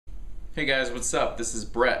Hey guys, what's up? This is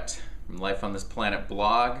Bret from Life on This Planet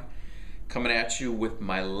blog, coming at you with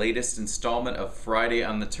my latest installment of Friday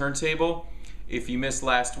on the Turntable. If you missed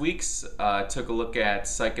last week's, took a look at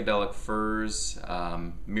Psychedelic Furs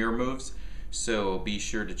mirror moves, so be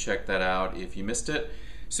sure to check that out if you missed it.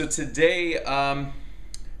 So today we're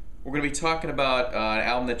going to be talking about an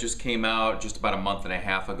album that just came out just about a month and a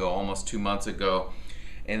half ago, almost 2 months ago,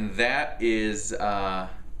 and that is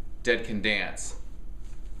Dead Can Dance.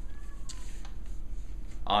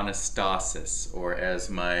 Anastasis, or as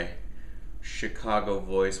my Chicago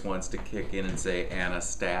voice wants to kick in and say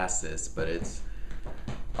Anastasis, but it's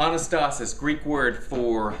Anastasis, Greek word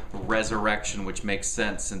for resurrection, which makes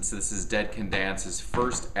sense since this is Dead Can Dance's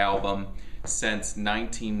first album since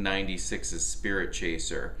 1996's Spirit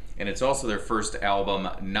Chaser, and it's also their first album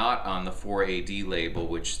not on the 4AD label,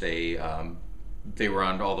 which they were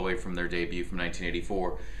on all the way from their debut from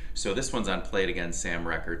 1984. So this one's on Play It Again Sam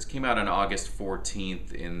Records. Came out on August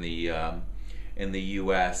 14th in the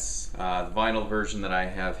US. The vinyl version that I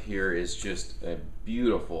have here is just a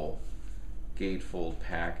beautiful gatefold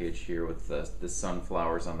package here with the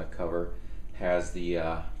sunflowers on the cover. Has the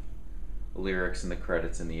lyrics and the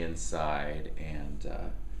credits in the inside, and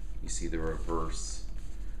you see the reverse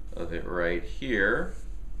of it right here.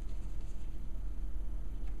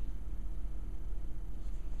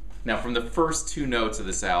 Now, from the first two notes of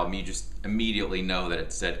this album, you just immediately know that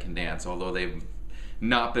it's Dead Can Dance, although they've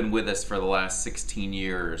not been with us for the last 16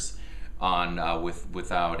 years on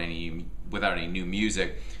without any new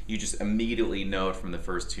music. You just immediately know it from the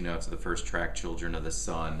first two notes of the first track, Children of the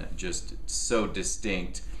Sun, just so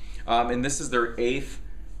distinct. And this is their eighth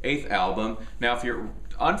album. Now, if you're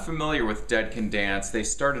unfamiliar with Dead Can Dance, they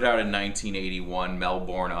started out in 1981,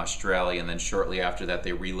 Melbourne, Australia, and then shortly after that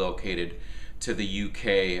they relocated to the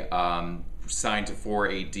UK, signed to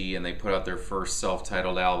 4AD, and they put out their first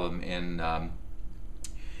self-titled album in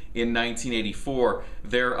 1984.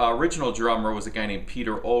 Their original drummer was a guy named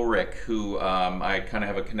Peter Ulrich, who I kind of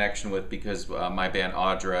have a connection with because my band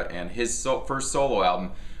Audra and his first solo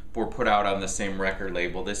album were put out on the same record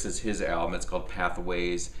label. This is his album. It's called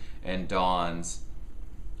Pathways and Dawns.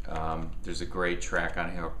 There's a great track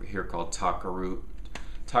on here called Takahuru's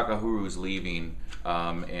Leaving,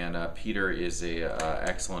 and Peter is a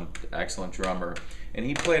excellent drummer, and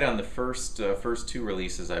he played on the first two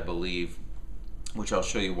releases, I believe, which I'll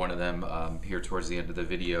show you one of them here towards the end of the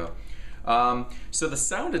video. So the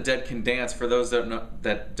sound of Dead Can Dance, for those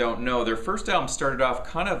that don't know, their first album started off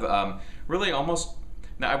kind of really almost,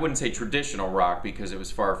 now I wouldn't say traditional rock because it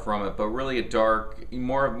was far from it, but really a dark,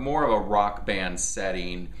 more of a rock band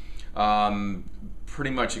setting.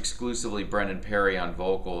 Pretty much exclusively Brendan Perry on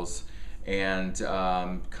vocals, and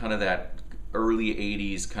kind of that early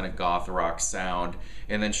 80s kind of goth rock sound.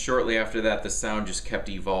 And then shortly after that, the sound just kept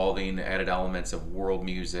evolving, added elements of world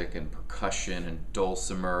music and percussion and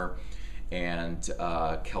dulcimer and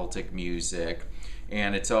Celtic music.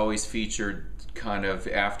 And it's always featured kind of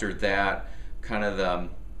after that, kind of the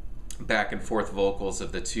back and forth vocals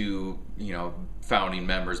of the two, founding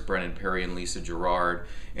members, Brendan Perry and Lisa Gerrard,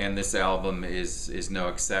 and this album is no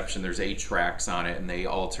exception. There's 8 tracks on it, and they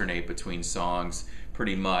alternate between songs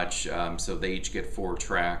pretty much, so they each get 4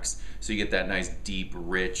 tracks, so you get that nice deep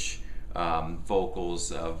rich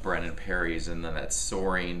vocals of Brendan Perry's, and then that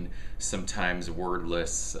soaring, sometimes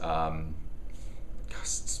wordless,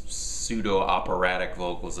 pseudo operatic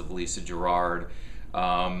vocals of Lisa Gerrard.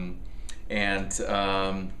 What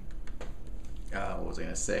was I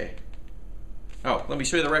gonna say? Oh, let me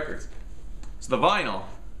show you the records. So the vinyl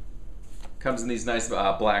comes in these nice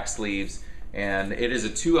black sleeves, and it is a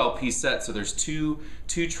 2 LP set, so there's two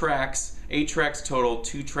tracks, 8 tracks total,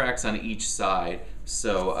 2 tracks on each side.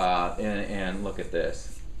 So, and look at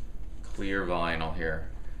this, clear vinyl here.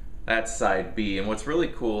 That's side B, and what's really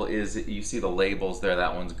cool is you see the labels there.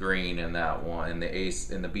 That one's green, and that one, and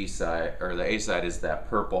the B side, or the A side, is that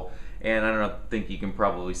purple. And I don't think you can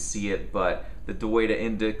probably see it, but the way to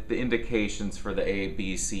the indications for the A,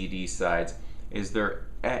 B, C, D sides is they're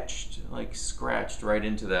etched, like scratched right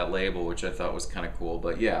into that label, which I thought was kind of cool.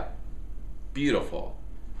 But yeah, beautiful.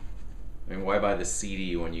 I mean, why buy the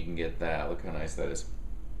CD when you can get that? Look how nice that is.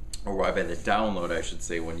 Or why buy the download, I should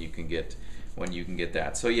say, when you can get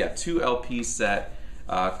that. So yeah, 2 LP set,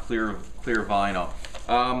 clear vinyl.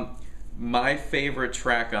 My favorite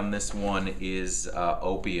track on this one is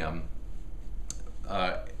Opium.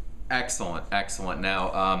 Excellent.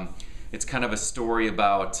 Now, it's kind of a story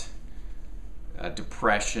about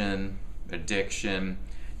depression, addiction,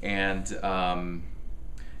 and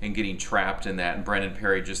getting trapped in that. And Brendan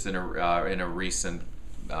Perry, just in a recent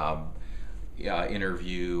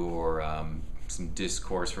interview or some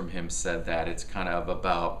discourse from him said that it's kind of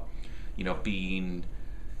about, being,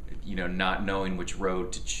 not knowing which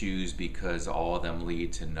road to choose because all of them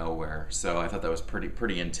lead to nowhere. So I thought that was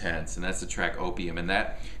pretty intense, and that's the track Opium. And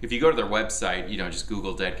that, if you go to their website, just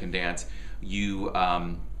Google Dead Can Dance,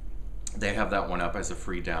 they have that one up as a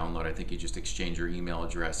free download. I think you just exchange your email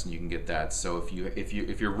address and you can get that. So if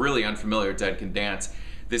you're really unfamiliar with Dead Can Dance,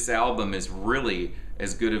 this album is really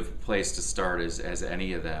as good of a place to start as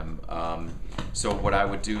any of them. So what I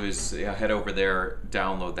would do is head over there,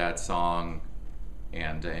 download that song,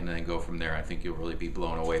 and then go from there. I think you'll really be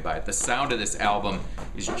blown away by it. The sound of this album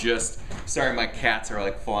is just, sorry, my cats are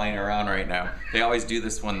like flying around right now. They always do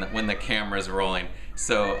this when the camera's rolling.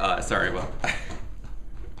 So sorry about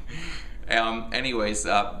anyways,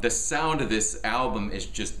 the sound of this album is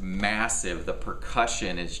just massive. The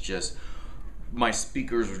percussion is just, my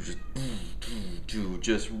speakers are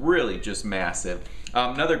just really just massive.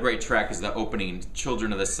 Another great track is the opening,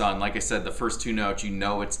 Children of the Sun. Like I said, the first two notes,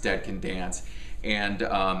 it's Dead Can Dance. And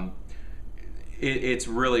it's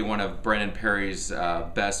really one of Brendan Perry's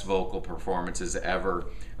best vocal performances ever.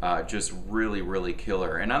 Just really, really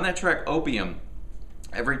killer. And on that track, Opium,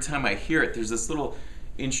 every time I hear it, there's this little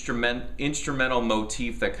instrumental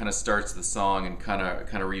motif that kind of starts the song and kind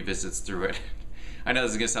of revisits through it. I know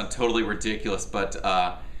this is gonna sound totally ridiculous, but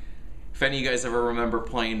if any of you guys ever remember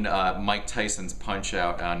playing Mike Tyson's Punch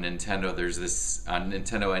Out on Nintendo, there's this on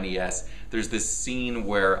Nintendo NES. There's this scene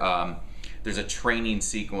where there's a training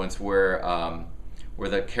sequence where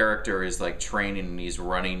the character is like training and he's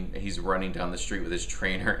running down the street with his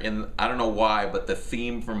trainer, and I don't know why, but the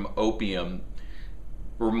theme from Opium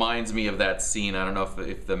reminds me of that scene. I don't know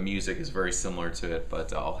if the music is very similar to it,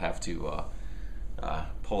 but I'll have to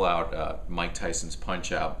pull out Mike Tyson's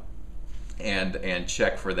Punch Out and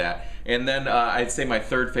check for that. And then I'd say my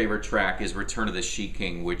third favorite track is Return of the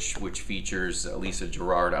She-King, which features Lisa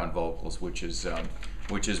Gerrard on vocals, which is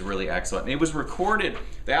really excellent. And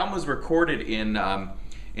the album was recorded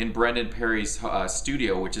in Brendan Perry's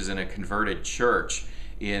studio, which is in a converted church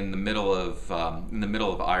in the middle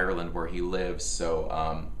of Ireland where he lives.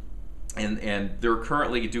 So and they're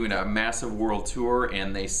currently doing a massive world tour,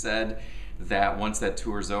 and they said that once that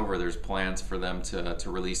tour's over, there's plans for them to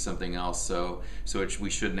release something else. So we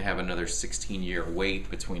shouldn't have another 16-year wait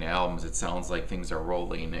between albums. It sounds like things are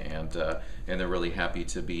rolling, and they're really happy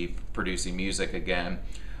to be producing music again.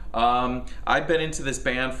 I've been into this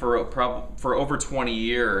band for over 20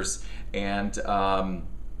 years, and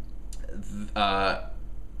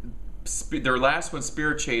their last one,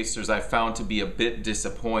 Spirit Chasers, I found to be a bit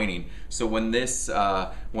disappointing. So when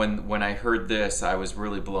I heard this, I was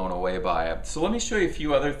really blown away by it. So let me show you a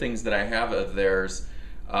few other things that I have of theirs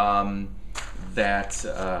that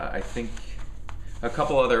I think, a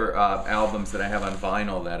couple other albums that I have on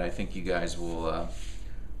vinyl that I think you guys will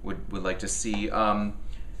would like to see.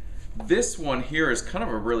 This one here is kind of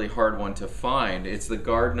a really hard one to find. It's The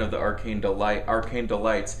Garden of the Arcane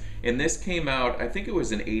Delights. And this came out, I think it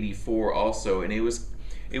was in '84 also, and it's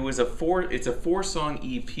a 4-song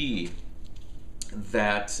EP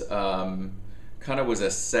that kind of was a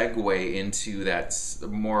segue into that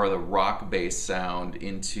more of the rock-based sound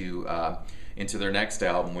into their next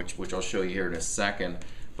album, which I'll show you here in a second.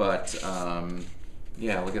 But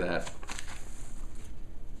yeah, look at that.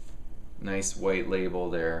 Nice white label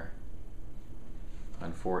there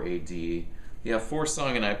on 4AD. Yeah,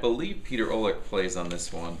 4-song, and I believe Peter Olick plays on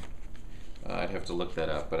this one. I'd have to look that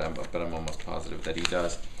up, but I'm almost positive that he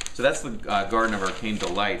does. So that's the Garden of Arcane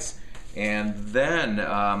Delights. And then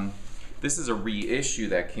this is a reissue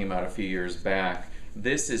that came out a few years back.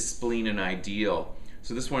 This is Spleen and Ideal.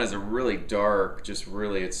 So this one is a really dark, just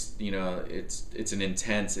really, it's an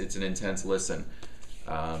intense listen.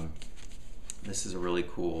 This is a really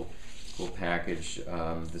cool package.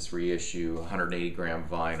 This reissue, 180 gram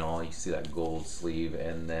vinyl. You see that gold sleeve,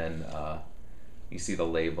 and then you see the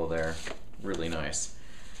label there. Really nice.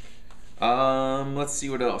 Let's see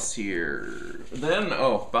what else here. Then,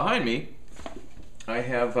 behind me, I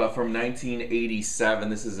have from 1987.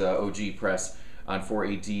 This is a OG press on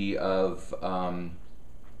 4AD of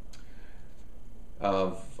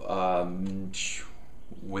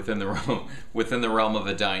Within the Realm of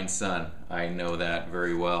a Dying Sun. I know that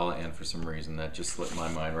very well, and for some reason that just slipped my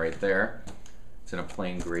mind right there. It's in a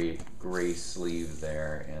plain gray sleeve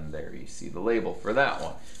there, and there you see the label for that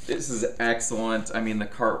one. This is excellent. I mean, the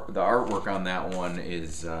artwork on that one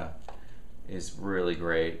is really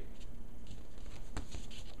great.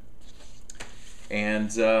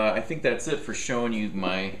 And I think that's it for showing you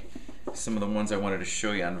some of the ones I wanted to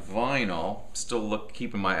show you on vinyl. Still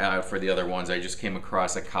keeping my eye out for the other ones. I just came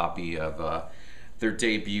across a copy of their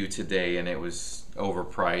debut today, and it was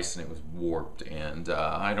overpriced and it was warped. And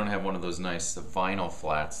I don't have one of those nice vinyl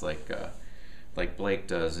flats like Blake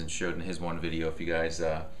does and showed in his one video. If you guys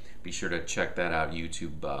be sure to check that out,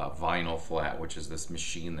 YouTube Vinyl Flat, which is this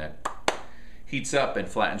machine that heats up and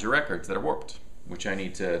flattens your records that are warped, which I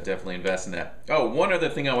need to definitely invest in that. Oh, one other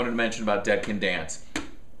thing I wanted to mention about Dead Can Dance.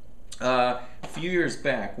 A few years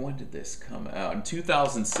back, when did this come out? In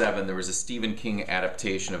 2007, there was a Stephen King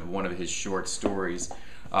adaptation of one of his short stories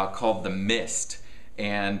called The Mist.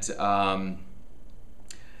 And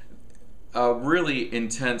a really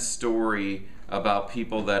intense story about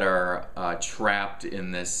people that are trapped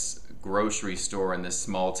in this grocery store in this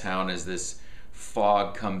small town as this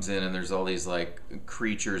fog comes in and there's all these like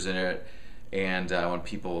creatures in it. And when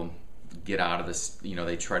people get out of this, you know,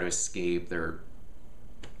 they try to escape, they're,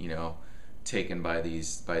 you know, taken by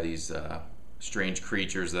these strange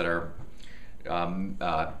creatures that are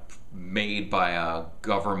made by a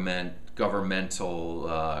governmental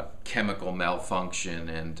chemical malfunction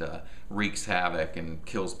and wreaks havoc and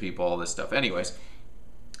kills people, all this stuff. Anyways,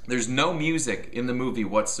 there's no music in the movie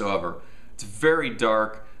whatsoever. It's very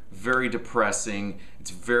dark, very depressing. It's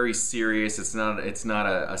very serious. It's not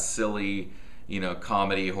a silly, you know,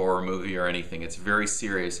 comedy horror movie or anything. It's very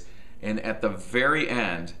serious. And at the very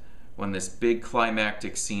end, when this big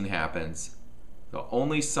climactic scene happens, the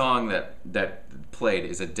only song that played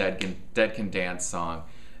is a Dead Can Dance song,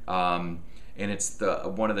 and it's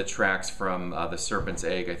one of the tracks from The Serpent's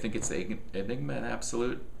Egg. I think it's the Enigma Of The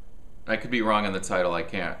Absolute. I could be wrong on the title. I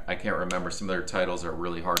can't remember. Some of their titles are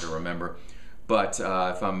really hard to remember. But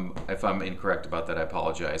if I'm incorrect about that, I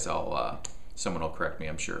apologize. Someone will correct me,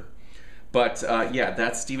 I'm sure. But yeah,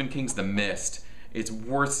 that's Stephen King's The Mist. It's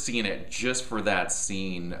worth seeing it just for that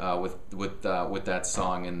scene with that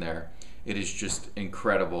song in there. It is just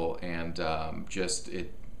incredible, and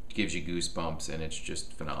it gives you goosebumps, and it's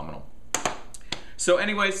just phenomenal. So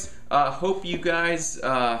anyways, hope you guys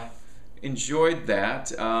enjoyed that.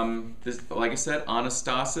 This, like I said,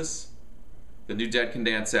 Anastasis, the new Dead Can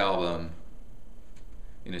Dance album,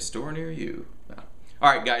 in a store near you.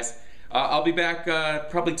 All right, guys. I'll be back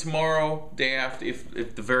probably tomorrow, day after,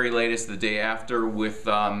 if the very latest, the day after, with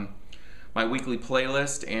my weekly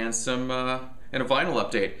playlist and and a vinyl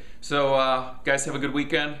update. So, guys, have a good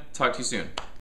weekend. Talk to you soon.